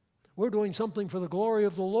 We're doing something for the glory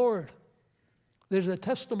of the Lord. There's a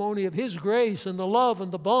testimony of his grace and the love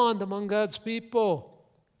and the bond among God's people.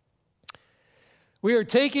 We are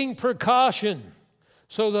taking precaution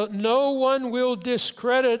so that no one will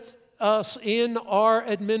discredit us in our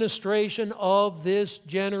administration of this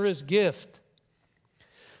generous gift.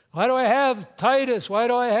 Why do I have Titus? Why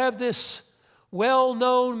do I have this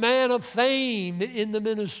well-known man of fame in the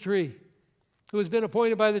ministry who has been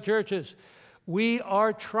appointed by the churches? We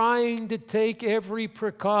are trying to take every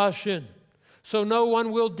precaution so no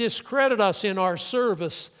one will discredit us in our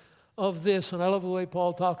service of this. And I love the way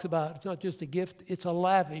Paul talks about it. It's not just a gift, it's a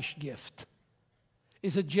lavish gift.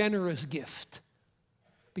 It's a generous gift.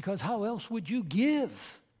 Because how else would you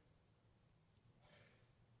give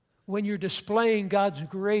when you're displaying God's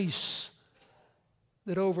grace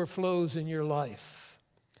that overflows in your life?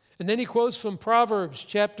 And then he quotes from Proverbs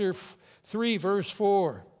chapter 3, verse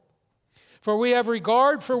 4. For we have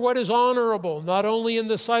regard for what is honorable, not only in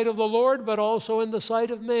the sight of the Lord, but also in the sight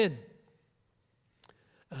of men.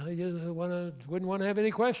 You wouldn't want to have any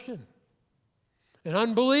question. And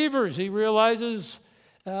unbelievers, he realizes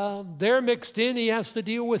they're mixed in. He has to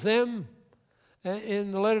deal with them in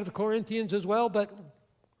the letter to the Corinthians as well. But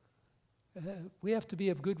we have to be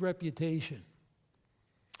of good reputation.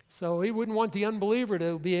 So he wouldn't want the unbeliever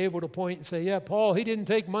to be able to point and say, yeah, Paul, he didn't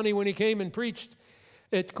take money when he came and preached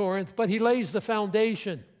at Corinth, but he lays the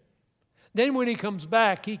foundation. Then when he comes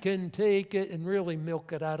back, he can take it and really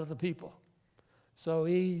milk it out of the people. So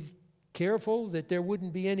he's careful that there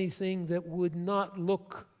wouldn't be anything that would not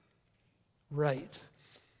look right.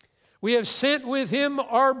 We have sent with him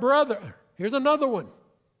our brother. Here's another one.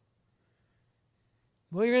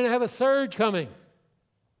 We're going to have a third coming.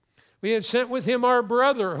 We have sent with him our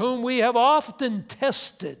brother, whom we have often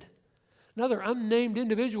tested. Another unnamed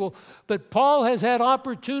individual, but Paul has had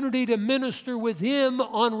opportunity to minister with him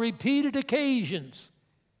on repeated occasions.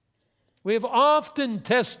 We have often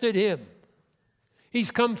tested him.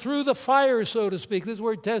 He's come through the fire, so to speak. This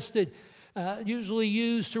word tested, usually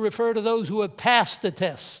used to refer to those who have passed the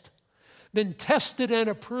test, been tested and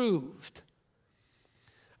approved.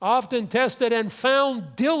 often tested and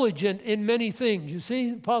found diligent in many things. You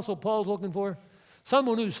see, Apostle Paul's looking for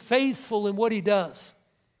someone who's faithful in what he does.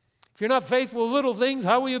 If you're not faithful in little things,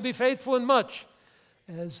 how will you be faithful in much?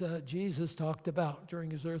 As Jesus talked about during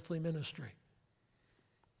his earthly ministry.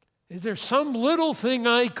 Is there some little thing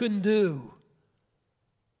I can do?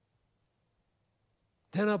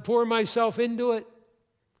 Then I'll pour myself into it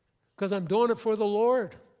because I'm doing it for the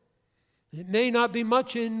Lord. It may not be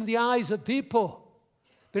much in the eyes of people,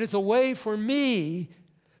 but it's a way for me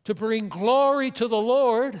to bring glory to the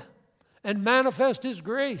Lord and manifest His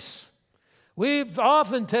grace. We've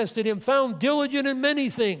often tested Him, found diligent in many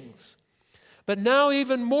things, but now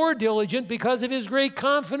even more diligent because of His great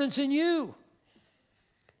confidence in you.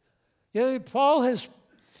 You know, Paul has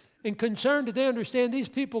been concerned that they understand these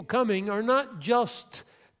people coming are not just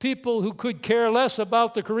people who could care less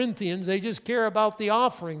about the Corinthians, they just care about the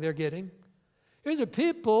offering they're getting. These are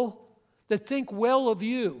people that think well of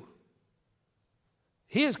you.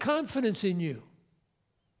 He has confidence in you.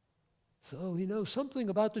 So he knows something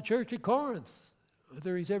about the church at Corinth.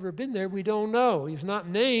 Whether he's ever been there, we don't know. He's not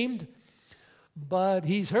named, but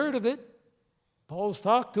he's heard of it. Paul's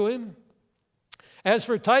talked to him. As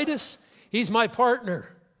for Titus, he's my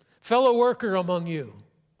partner, fellow worker among you.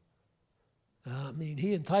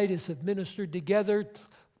 He and Titus have ministered together.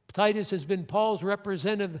 Titus has been Paul's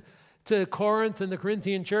representative to Corinth and the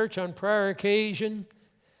Corinthian church on prior occasion.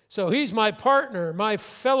 So he's my partner, my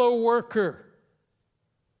fellow worker.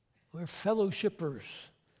 We're fellowshippers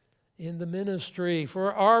in the ministry. As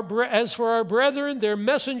for our brethren, they're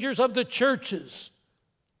messengers of the churches.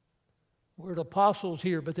 Word apostles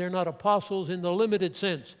here, but they're not apostles in the limited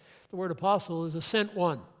sense. The word apostle is a sent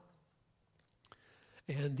one.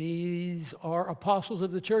 And these are apostles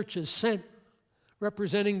of the churches, sent,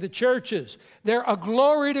 representing the churches. They're a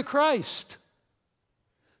glory to Christ.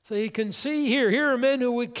 So you can see here are men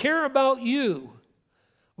who would care about you,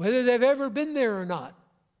 whether they've ever been there or not.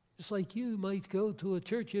 Just like you might go to a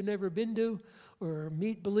church you've never been to or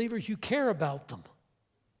meet believers, you care about them.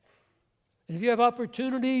 And if you have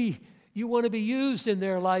opportunity, you want to be used in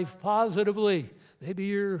their life positively. Maybe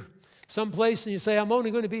you're someplace and you say, I'm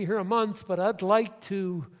only going to be here a month, but I'd like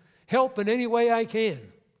to help in any way I can,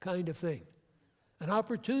 kind of thing. An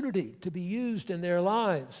opportunity to be used in their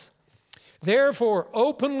lives. Therefore,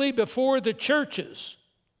 openly before the churches.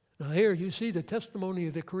 Now here you see the testimony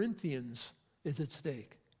of the Corinthians is at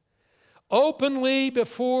stake. Openly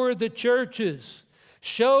before the churches,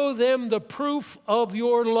 show them the proof of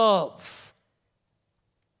your love.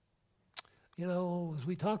 You know, as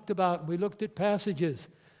we talked about, we looked at passages.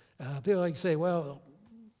 People like say, well,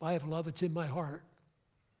 I have love, it's in my heart.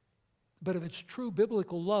 But if it's true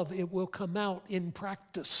biblical love, it will come out in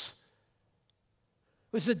practice.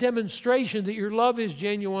 It's a demonstration that your love is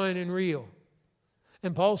genuine and real.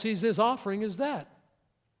 And Paul sees this offering as that.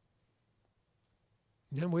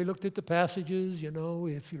 Then we looked at the passages, you know,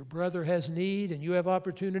 if your brother has need and you have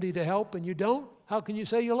opportunity to help and you don't, how can you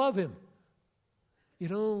say you love him? You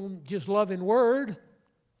don't just love in word,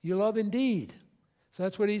 you love in deed. So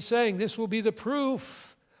that's what he's saying. This will be the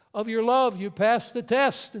proof of your love. You passed the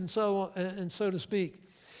test, and so to speak.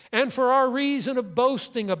 And for our reason of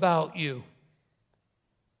boasting about you.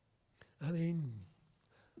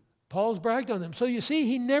 Paul's bragged on them. So you see,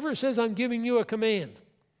 he never says, I'm giving you a command.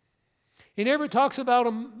 He never talks about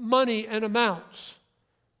money and amounts.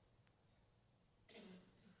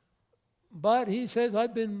 But he says,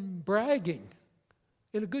 I've been bragging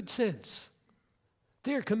in a good sense.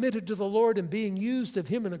 They're committed to the Lord and being used of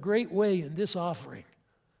Him in a great way in this offering.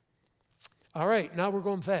 All right, now we're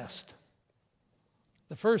going fast.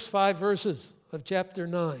 The first 5 verses of chapter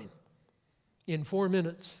 9 in 4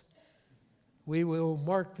 minutes. We will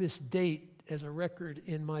mark this date as a record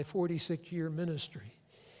in my 46-year ministry.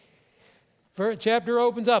 Chapter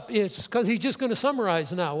opens up. It's because he's just going to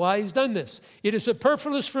summarize now why he's done this. It is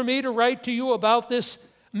superfluous for me to write to you about this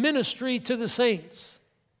ministry to the saints.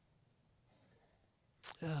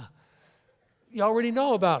 You already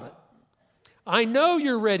know about it. I know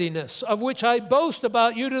your readiness, of which I boast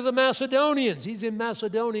about you to the Macedonians. He's in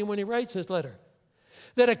Macedonia when he writes this letter.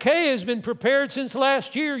 That Achaia has been prepared since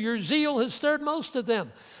last year. Your zeal has stirred most of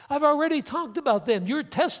them. I've already talked about them. Your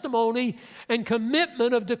testimony and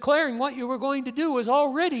commitment of declaring what you were going to do has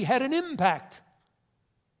already had an impact.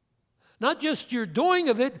 Not just your doing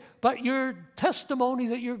of it, but your testimony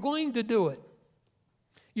that you're going to do it.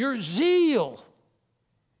 Your zeal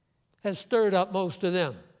has stirred up most of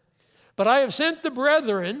them. But I have sent the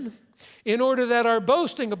brethren in order that our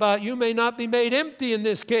boasting about you may not be made empty in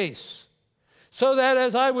this case, so that,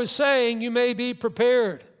 as I was saying, you may be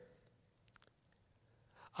prepared.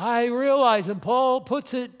 I realize, and Paul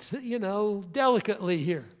puts it, delicately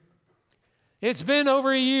here. It's been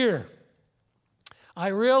over a year. I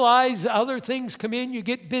realize other things come in, you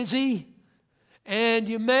get busy, and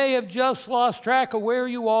you may have just lost track of where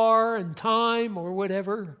you are and time or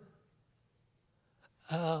whatever.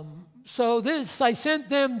 So I sent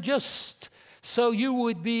them just so you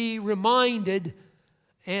would be reminded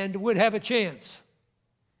and would have a chance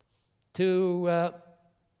to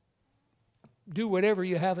do whatever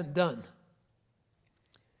you haven't done.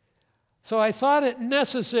 So I thought it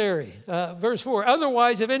necessary. Verse 4,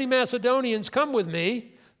 otherwise, if any Macedonians come with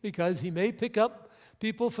me, because he may pick up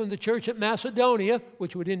people from the church at Macedonia,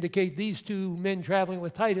 which would indicate these two men traveling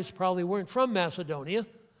with Titus probably weren't from Macedonia.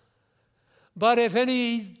 But if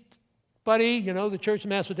anybody, the church of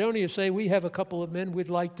Macedonia say, we have a couple of men we'd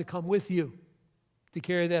like to come with you to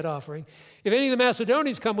carry that offering. If any of the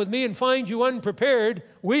Macedonians come with me and find you unprepared,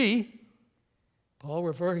 we, Paul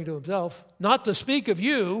referring to himself, not to speak of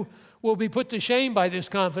you, will be put to shame by this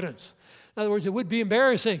confidence. In other words, it would be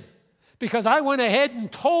embarrassing because I went ahead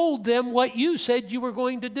and told them what you said you were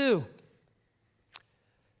going to do.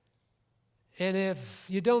 And if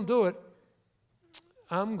you don't do it,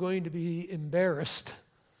 I'm going to be embarrassed.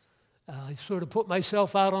 I sort of put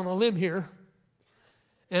myself out on a limb here.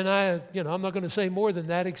 And I'm not going to say more than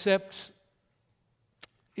that, except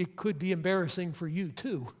it could be embarrassing for you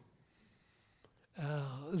too.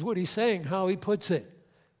 Is what he's saying, how he puts it.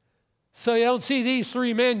 So you don't see these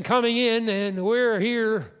three men coming in and we're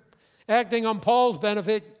here acting on Paul's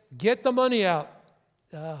benefit. Get the money out.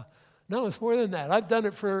 No, it's more than that. I've done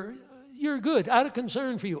it for your good, out of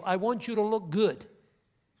concern for you. I want you to look good.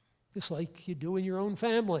 Just like you do in your own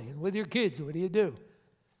family and with your kids. What do?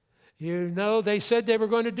 They said they were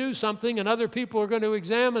going to do something and other people are going to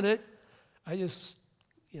examine it. I just,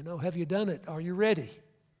 have you done it? Are you ready?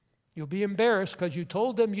 You'll be embarrassed because you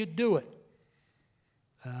told them you'd do it.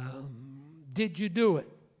 Did you do it?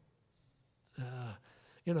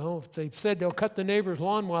 If they've said they'll cut the neighbor's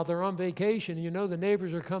lawn while they're on vacation, the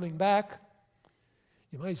neighbors are coming back,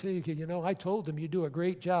 you might say, I told them you do a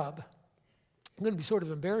great job. It's going to be sort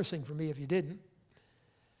of embarrassing for me if you didn't.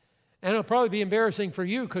 And it'll probably be embarrassing for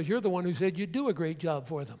you because you're the one who said you'd do a great job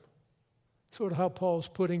for them. Sort of how Paul's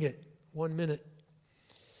putting it. 1 minute.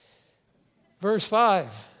 Verse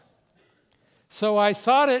 5. So I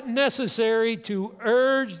thought it necessary to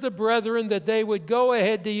urge the brethren that they would go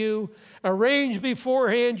ahead to you, arrange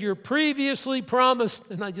beforehand your previously promised,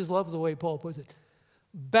 and I just love the way Paul puts it,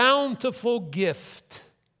 bountiful gift,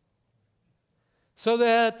 so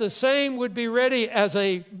that the same would be ready as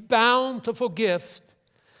a bountiful gift,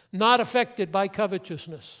 not affected by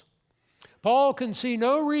covetousness. Paul can see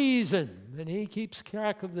no reason, and he keeps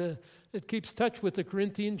touch with the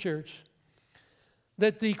Corinthian church,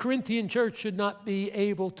 that the Corinthian church should not be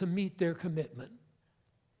able to meet their commitment.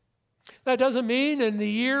 That doesn't mean in the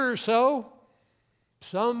year or so,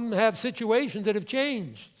 some have situations that have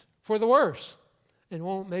changed for the worse and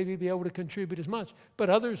won't maybe be able to contribute as much, but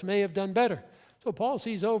others may have done better. So Paul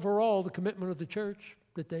sees overall the commitment of the church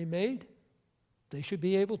that they made, they should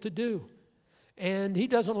be able to do. And he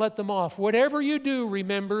doesn't let them off. Whatever you do,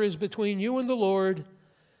 remember, is between you and the Lord,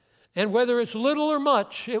 and whether it's little or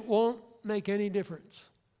much, it won't make any difference.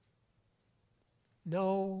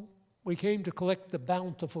 No, we came to collect the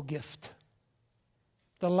bountiful gift,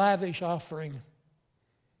 the lavish offering,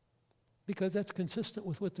 because that's consistent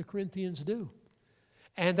with what the Corinthians do.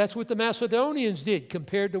 And that's what the Macedonians did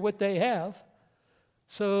compared to what they have.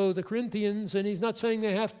 So the Corinthians, and he's not saying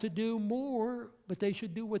they have to do more, but they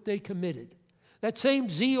should do what they committed. That same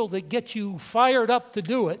zeal that gets you fired up to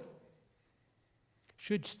do it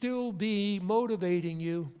should still be motivating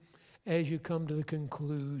you as you come to the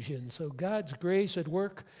conclusion. So God's grace at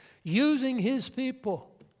work, using his people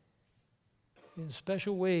in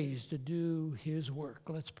special ways to do his work.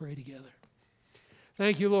 Let's pray together.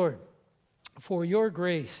 Thank you, Lord, for your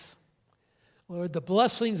grace. Lord, the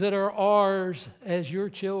blessings that are ours as your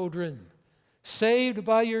children, saved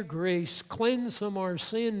by your grace, cleansed from our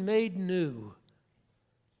sin, made new.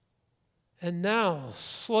 And now,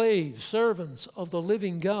 slaves, servants of the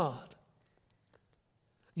living God.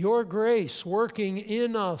 Your grace working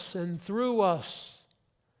in us and through us,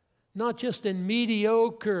 not just in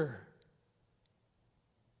mediocre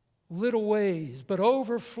little ways, but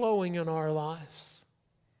overflowing in our lives.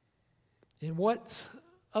 In what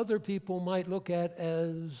other people might look at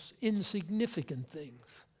as insignificant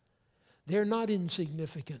things. They're not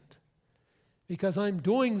insignificant, because I'm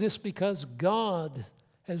doing this because God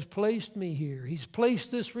has placed me here. He's placed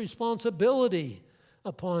this responsibility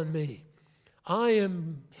upon me. I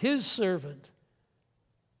am his servant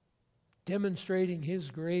demonstrating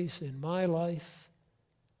His grace in my life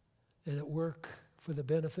and at work for the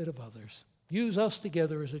benefit of others. Use us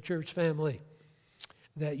together as a church family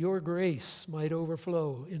that your grace might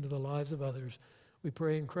overflow into the lives of others. We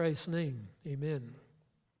pray in Christ's name. Amen.